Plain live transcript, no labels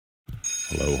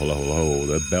Hello, hello, hello.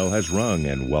 The bell has rung,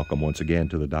 and welcome once again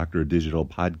to the Doctor of Digital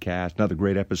podcast. Another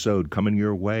great episode coming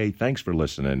your way. Thanks for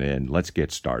listening in. Let's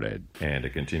get started. And to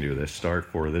continue this start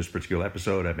for this particular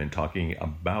episode, I've been talking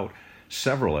about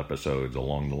several episodes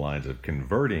along the lines of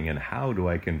converting and how do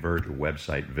I convert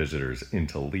website visitors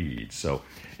into leads. So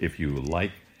if you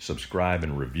like, subscribe,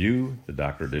 and review the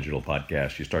Dr. Digital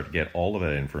podcast, you start to get all of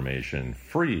that information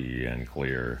free and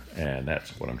clear. And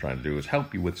that's what I'm trying to do, is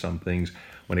help you with some things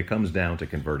when it comes down to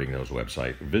converting those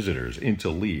website visitors into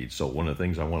leads. So one of the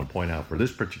things I want to point out for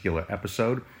this particular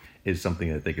episode is something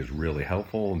that I think is really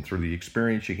helpful. And through the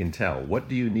experience, you can tell, what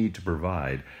do you need to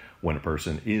provide when a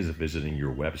person is visiting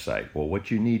your website? Well, what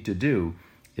you need to do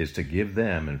is to give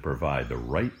them and provide the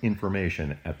right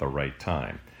information at the right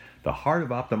time. The heart of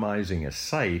optimizing a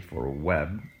site for a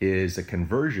web is the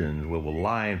conversion will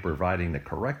lie in providing the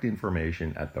correct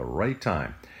information at the right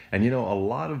time. And a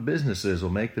lot of businesses will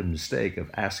make the mistake of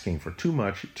asking for too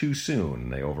much too soon.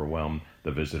 They overwhelm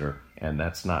the visitor, and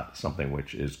that's not something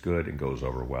which is good and goes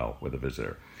over well with a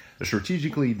visitor. The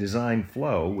strategically designed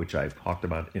flow, which I've talked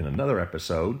about in another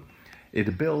episode,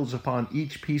 it builds upon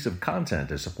each piece of content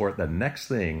to support the next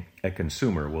thing a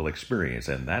consumer will experience,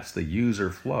 and that's the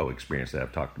user flow experience that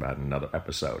I've talked about in another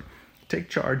episode. Take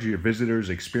charge of your visitor's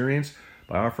experience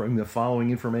by offering the following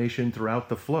information throughout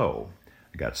the flow.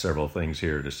 I got several things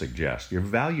here to suggest. Your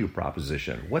value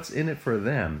proposition, what's in it for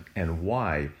them and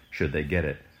why should they get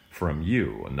it from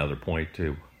you? Another point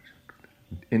to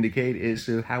indicate is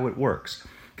how it works.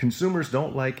 Consumers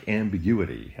don't like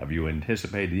ambiguity. Have you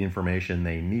anticipated the information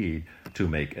they need to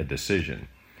make a decision?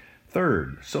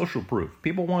 Third, social proof.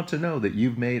 People want to know that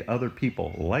you've made other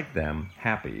people like them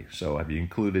happy. So have you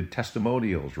included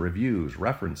testimonials, reviews,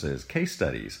 references, case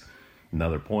studies?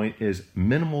 Another point is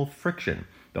minimal friction.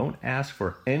 Don't ask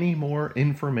for any more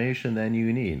information than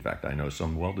you need. In fact, I know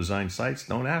some well-designed sites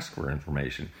don't ask for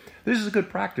information. This is a good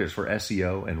practice for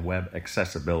SEO and web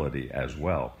accessibility as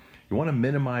well. You want to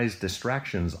minimize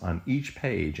distractions on each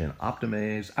page and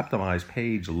optimize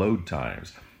page load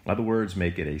times. In other words,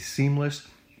 make it a seamless,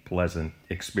 pleasant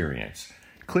experience.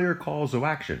 Clear calls to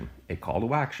action. A call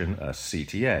to action, a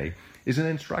CTA, is an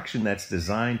instruction that's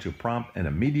designed to prompt an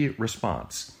immediate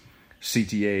response.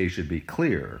 CTA should be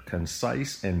clear,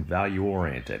 concise, and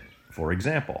value-oriented. For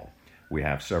example, we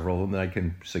have several of them that I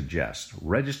can suggest.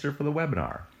 Register for the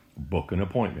webinar, book an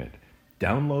appointment,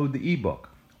 download the ebook.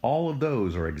 All of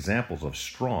those are examples of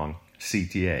strong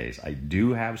CTAs. I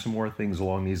do have some more things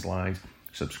along these lines.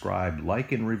 Subscribe,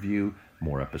 like, and review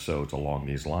more episodes along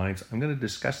these lines. I'm going to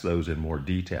discuss those in more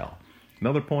detail.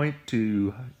 Another point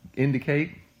to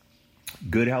indicate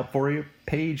good help for you,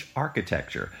 page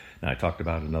architecture. Now, I talked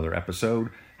about in another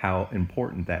episode how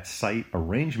important that site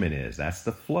arrangement is. That's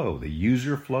the flow, the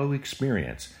user flow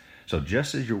experience. So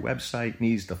just as your website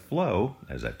needs to flow,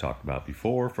 as I talked about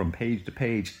before, from page to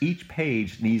page, each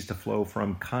page needs to flow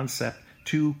from concept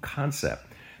to concept.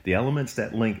 The elements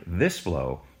that link this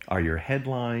flow are your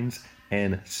headlines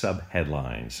and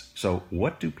subheadlines. So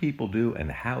what do people do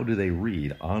and how do they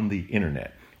read on the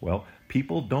internet? Well,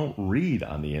 people don't read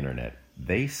on the internet.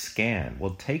 They scan.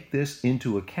 Well, take this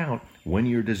into account when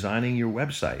you're designing your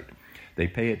website. They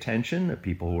pay attention,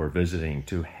 people who are visiting,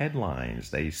 to headlines.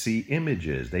 They see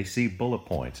images. They see bullet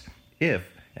points. If,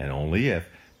 and only if,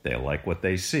 they like what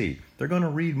they see, they're going to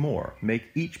read more. Make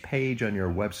each page on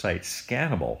your website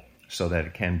scannable so that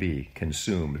it can be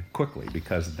consumed quickly,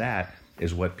 because that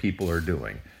is what people are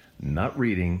doing. Not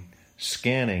reading,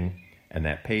 scanning, and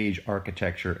that page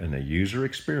architecture and the user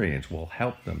experience will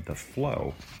help them to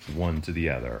flow one to the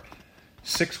other.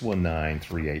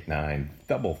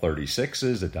 619-389-3036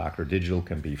 is the Dr. Digital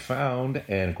can be found.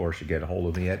 And, of course, you get a hold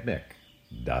of me at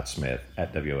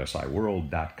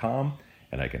mick.smith@wsiworld.com,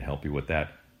 and I can help you with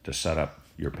that to set up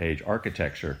your page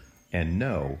architecture and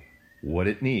know what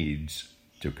it needs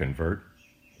to convert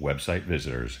website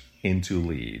visitors into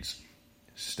leads.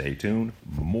 Stay tuned,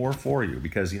 more for you,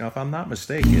 because, if I'm not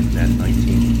mistaken, that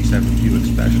 1957 Buick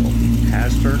Special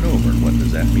has turned over. What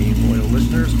does that mean, loyal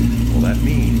listeners? Well, that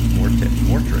means more tips,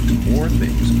 more tricks, more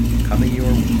things coming your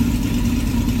way.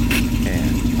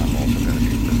 And I'm also going to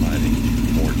be providing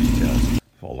more details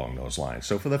along those lines.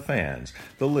 So for the fans,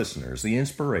 the listeners, the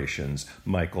inspirations,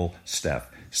 Michael,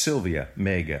 Steph, Sylvia,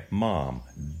 Mega, Mom,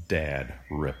 Dad,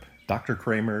 Rip, Dr.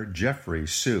 Kramer, Jeffrey,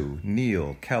 Sue,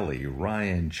 Neil, Kelly,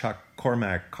 Ryan, Chuck,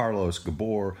 Cormac, Carlos,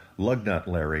 Gabor, Lugnut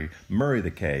Larry, Murray the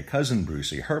K, Cousin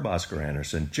Brucey, Herb Oscar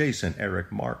Anderson, Jason,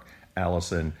 Eric, Mark,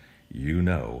 Allison, you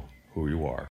know who you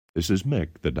are. This is Mick,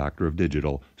 the Doctor of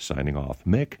Digital, signing off.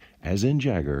 Mick, as in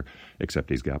Jagger,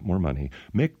 except he's got more money.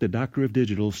 Mick, the Doctor of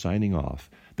Digital, signing off.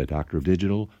 The Doctor of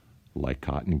Digital, like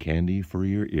cotton candy for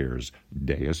your ears,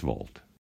 Deus Volt.